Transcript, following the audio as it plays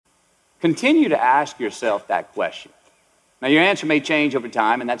Continue to ask yourself that question. Now, your answer may change over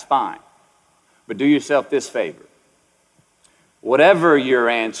time, and that's fine. But do yourself this favor. Whatever your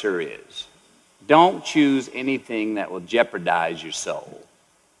answer is, don't choose anything that will jeopardize your soul.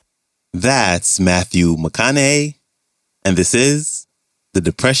 That's Matthew McConaughey, and this is the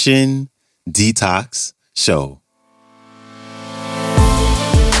Depression Detox Show.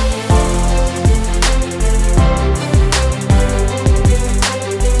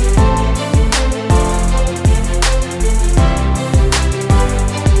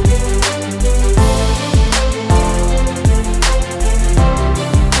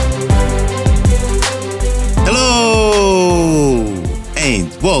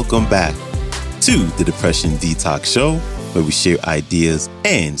 Welcome back to the Depression Detox Show, where we share ideas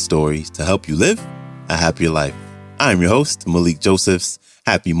and stories to help you live a happier life. I'm your host, Malik Josephs.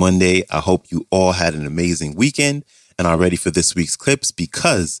 Happy Monday. I hope you all had an amazing weekend and are ready for this week's clips,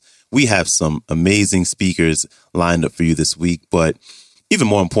 because we have some amazing speakers lined up for you this week. But even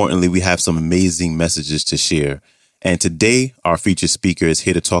more importantly, we have some amazing messages to share. And today, our featured speaker is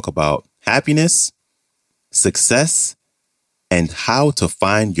here to talk about happiness, success, and how to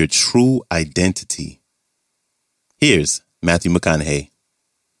find your true identity. Here's Matthew McConaughey.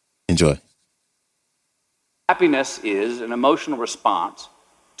 Enjoy. Happiness is an emotional response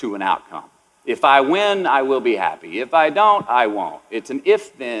to an outcome. If I win, I will be happy. If I don't, I won't. It's an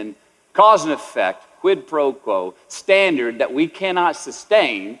if-then, cause and effect, quid pro quo standard that we cannot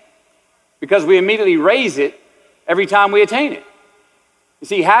sustain because we immediately raise it every time we attain it. You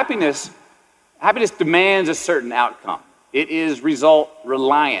see, happiness demands a certain outcome. It is result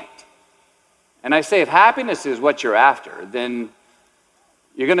reliant. And I say, if happiness is what you're after, then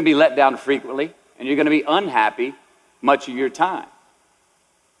you're going to be let down frequently, and you're going to be unhappy much of your time.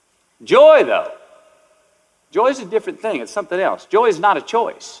 Joy, though, joy is a different thing. It's something else. Joy is not a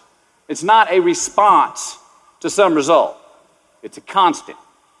choice. It's not a response to some result. It's a constant.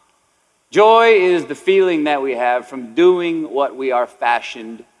 Joy is the feeling that we have from doing what we are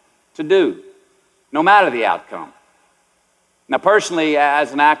fashioned to do, no matter the outcome. Now, personally,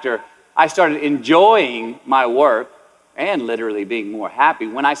 as an actor, I started enjoying my work and literally being more happy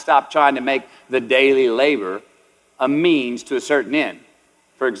when I stopped trying to make the daily labor a means to a certain end.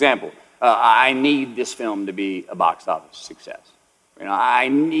 For example, I need this film to be a box office success. I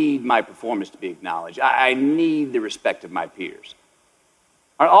need my performance to be acknowledged. I need the respect of my peers.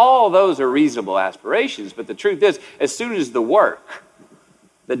 All those are reasonable aspirations, but the truth is, as soon as the work,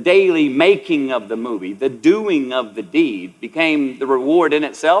 the daily making of the movie, the doing of the deed became the reward in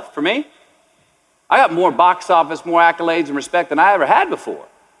itself for me, I got more box office, more accolades and respect than I ever had before.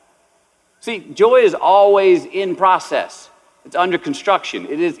 See, joy is always in process. It's under construction.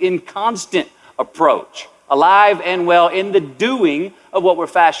 It is in constant approach, alive and well in the doing of what we're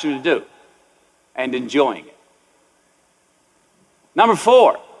fashioned to do and enjoying it. Number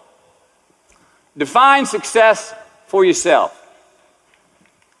 4, define success for yourself.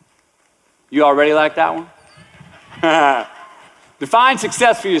 You already like that one? Define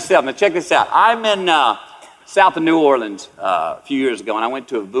success for yourself. Now check this out. I'm in south of New Orleans a few years ago, and I went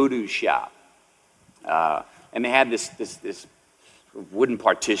to a voodoo shop. And they had this wooden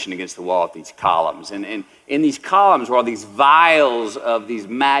partition against the wall with these columns. And in these columns were all these vials of these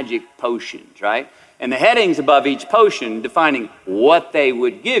magic potions, right? And the headings above each potion defining what they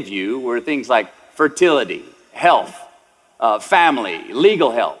would give you were things like fertility, health, family,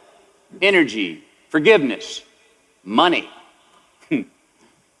 legal help, energy, forgiveness, money.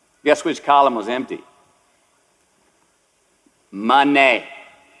 Guess which column was empty? Money.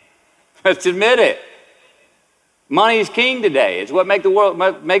 Let's admit it. Money is king today. It's what makes the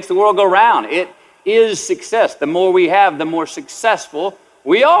world go round. It is success. The more we have, the more successful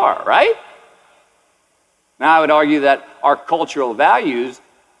we are, right? Now, I would argue that our cultural values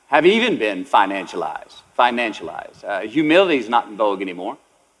have even been financialized. Humility is not in vogue anymore.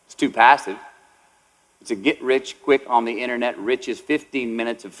 It's too passive. It's a get-rich-quick on the internet, richest 15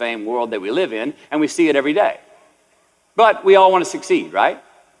 minutes of fame world that we live in, and we see it every day. But we all want to succeed, right?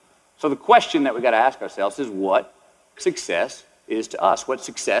 So the question that we've got to ask ourselves is what success is to us, what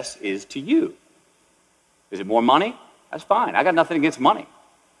success is to you. Is it more money? That's fine. I got nothing against money.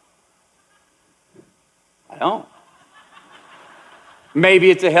 I don't. Maybe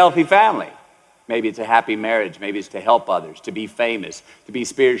it's a healthy family. Maybe it's a happy marriage. Maybe it's to help others, to be famous, to be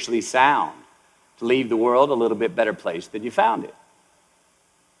spiritually sound, to leave the world a little bit better place than you found it.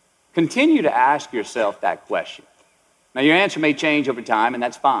 Continue to ask yourself that question. Now, your answer may change over time, and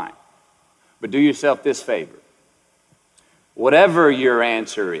that's fine. But do yourself this favor. Whatever your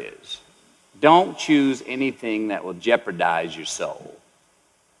answer is, don't choose anything that will jeopardize your soul.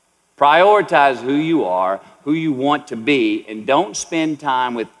 Prioritize who you are, who you want to be, and don't spend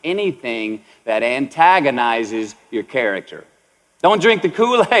time with anything that antagonizes your character. Don't drink the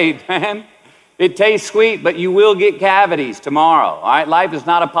Kool-Aid, man. It tastes sweet, but you will get cavities tomorrow, all right? Life is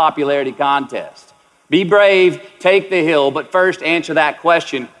not a popularity contest. Be brave, take the hill, but first answer that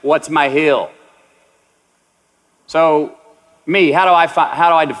question, what's my hill? So, how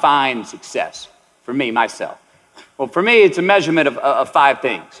do I define success? For me, myself. Well, for me, it's a measurement of 5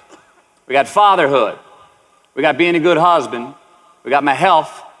 things. We got fatherhood. We got being a good husband. We got my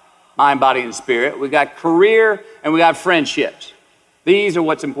health, mind, body, and spirit. We got career, and we got friendships. These are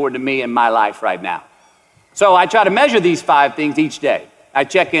what's important to me in my life right now. So I try to measure these 5 things each day. I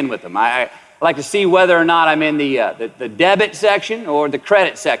check in with them. I like to see whether or not I'm in the debit section or the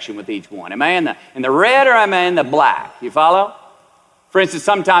credit section with each one. Am I in the red or am I in the black? You follow? For instance,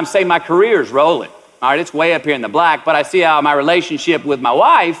 sometimes say my career's rolling. All right, it's way up here in the black, but I see how my relationship with my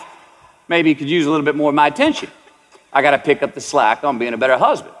wife maybe could use a little bit more of my attention. I got to pick up the slack on being a better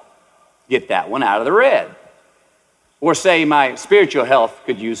husband. Get that one out of the red. Or say my spiritual health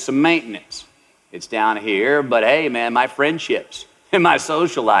could use some maintenance. It's down here, but hey, man, my friendships and my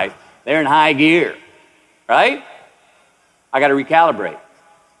social life, they're in high gear, right? I got to recalibrate.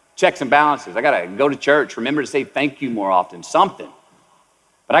 Checks and balances. I got to go to church. Remember to say thank you more often, something.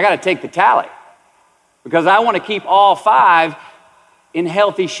 But I got to take the tally because I want to keep all 5 in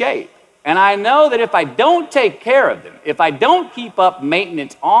healthy shape. And I know that if I don't take care of them, if I don't keep up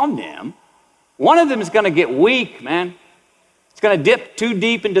maintenance on them, one of them is going to get weak, man. It's going to dip too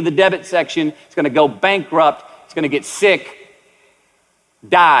deep into the debit section. It's going to go bankrupt. It's going to get sick,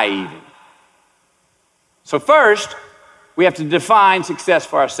 die even. So first, we have to define success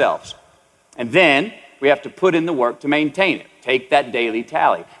for ourselves. And then we have to put in the work to maintain it. Take that daily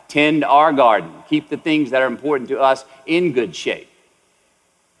tally. Tend our garden. Keep the things that are important to us in good shape.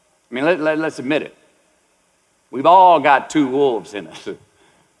 I mean, let's admit it. We've all got 2 wolves in us.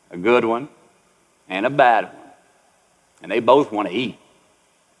 A good one and a bad one. And they both want to eat.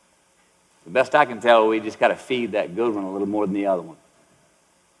 The best I can tell, we just got to feed that good one a little more than the other one.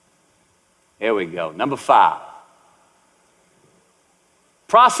 Here we go. Number 5.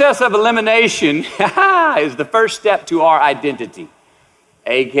 Process of elimination is the first step to our identity.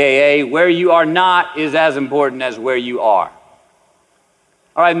 AKA, where you are not is as important as where you are.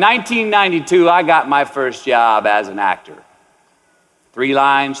 All right, 1992, I got my first job as an actor. 3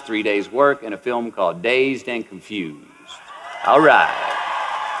 lines, 3 days work in a film called Dazed and Confused. All right.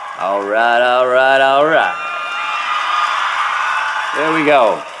 All right, all right, all right. There we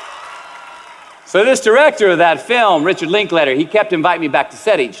go. So this director of that film, Richard Linklater, he kept inviting me back to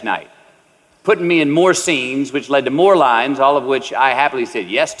set each night, putting me in more scenes, which led to more lines, all of which I happily said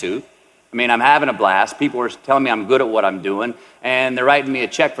yes to. I mean, I'm having a blast. People are telling me I'm good at what I'm doing, and they're writing me a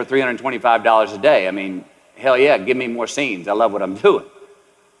check for $325 a day. I mean, hell yeah, give me more scenes. I love what I'm doing.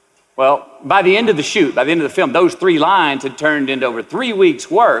 Well, by the end of the shoot, by the end of the film, those 3 lines had turned into over 3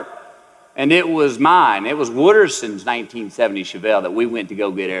 weeks' work, and it was mine. It was Wooderson's 1970 Chevelle that we went to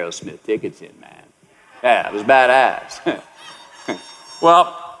go get Aerosmith tickets in, man. Yeah, it was badass. Well,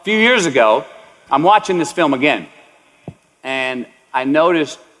 a few years ago, I'm watching this film again, and I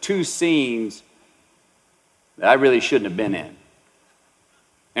noticed 2 scenes that I really shouldn't have been in.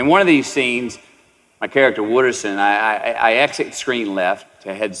 In one of these scenes, my character Wooderson, I exit screen left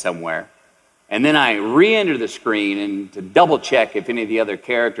to head somewhere, and then I re-enter the screen and to double check if any of the other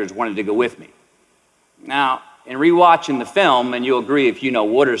characters wanted to go with me. Now, in rewatching the film, and you'll agree if you know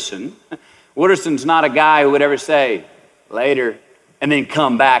Wooderson, Wooderson's not a guy who would ever say, later, and then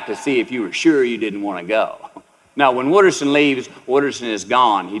come back to see if you were sure you didn't want to go. Now, when Wooderson leaves, Wooderson is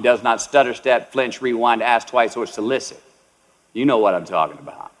gone. He does not stutter, step, flinch, rewind, ask twice, or solicit. You know what I'm talking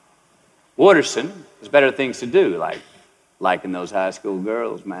about. Wooderson has better things to do, like liking those high school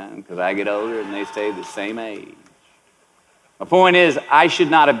girls, man, because I get older and they stay the same age. My point is, I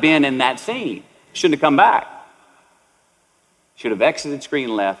should not have been in that scene. Shouldn't have come back. Should have exited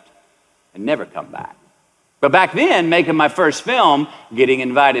screen left and never come back. But back then, making my first film, getting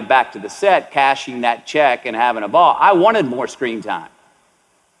invited back to the set, cashing that check and having a ball, I wanted more screen time.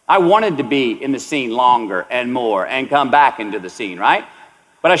 I wanted to be in the scene longer and more and come back into the scene, right?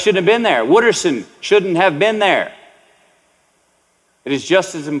 But I shouldn't have been there. Wooderson shouldn't have been there. It is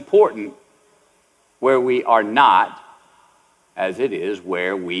just as important where we are not as it is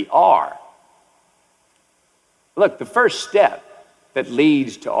where we are. Look, the first step that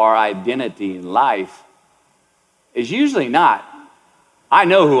leads to our identity in life is usually not, I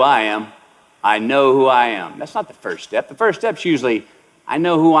know who I am. I know who I am. That's not the first step. The first step's usually, I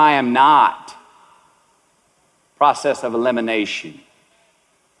know who I am not. Process of elimination.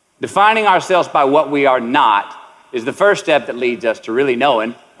 Defining ourselves by what we are not is the first step that leads us to really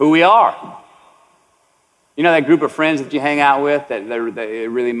knowing who we are. You know that group of friends that you hang out with that they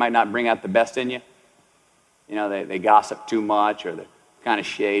really might not bring out the best in you? You know, they gossip too much, or they're kind of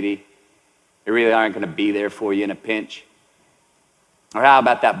shady. They really aren't going to be there for you in a pinch. Or how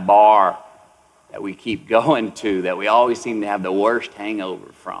about that bar that we keep going to that we always seem to have the worst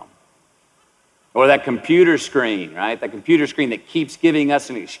hangover from? Or that computer screen, right? That computer screen that keeps giving us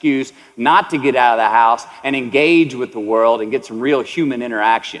an excuse not to get out of the house and engage with the world and get some real human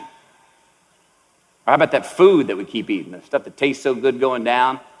interaction. Or how about that food that we keep eating, the stuff that tastes so good going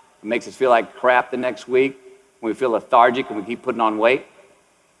down, it makes us feel like crap the next week, when we feel lethargic and we keep putting on weight?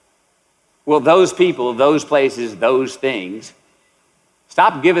 Well, those people, those places, those things,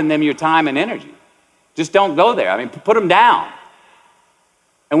 stop giving them your time and energy. Just don't go there. I mean, put them down.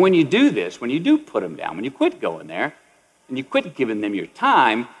 And when you do this, when you do put them down, when you quit going there, and you quit giving them your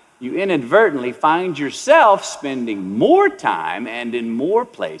time, you inadvertently find yourself spending more time and in more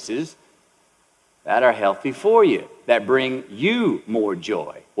places that are healthy for you, that bring you more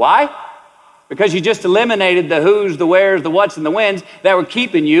joy. Why? Because you just eliminated the who's, the where's, the what's, and the when's that were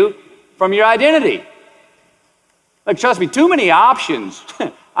keeping you from your identity. Like, trust me, too many options,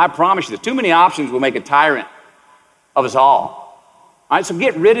 I promise you, too many options will make a tyrant of us all. All right, so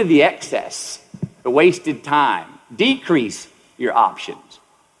get rid of the excess, the wasted time. Decrease your options.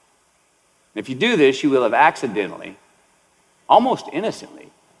 And if you do this, you will have accidentally, almost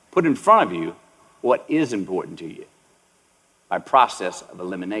innocently, put in front of you what is important to you by process of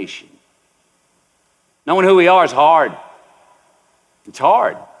elimination. Knowing who we are is hard. It's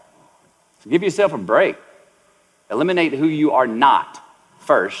hard. So give yourself a break. Eliminate who you are not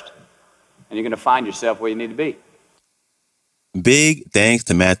first, and you're going to find yourself where you need to be. Big thanks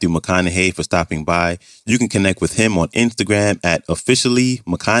to Matthew McConaughey for stopping by. You can connect with him on Instagram at officially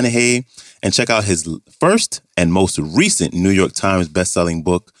McConaughey and check out his first and most recent New York Times bestselling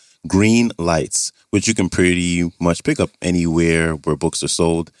book, Green Lights, which you can pretty much pick up anywhere where books are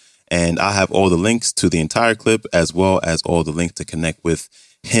sold. And I'll have all the links to the entire clip as well as all the links to connect with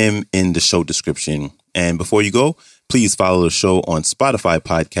him in the show description. And before you go, please follow the show on Spotify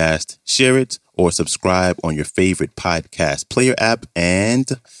podcast, share it, or subscribe on your favorite podcast player app. And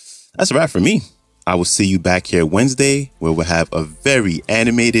that's a wrap for me. I will see you back here Wednesday, where we'll have a very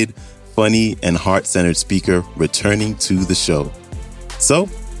animated, funny, and heart-centered speaker returning to the show. So,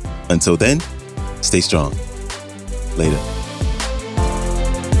 until then, stay strong. Later.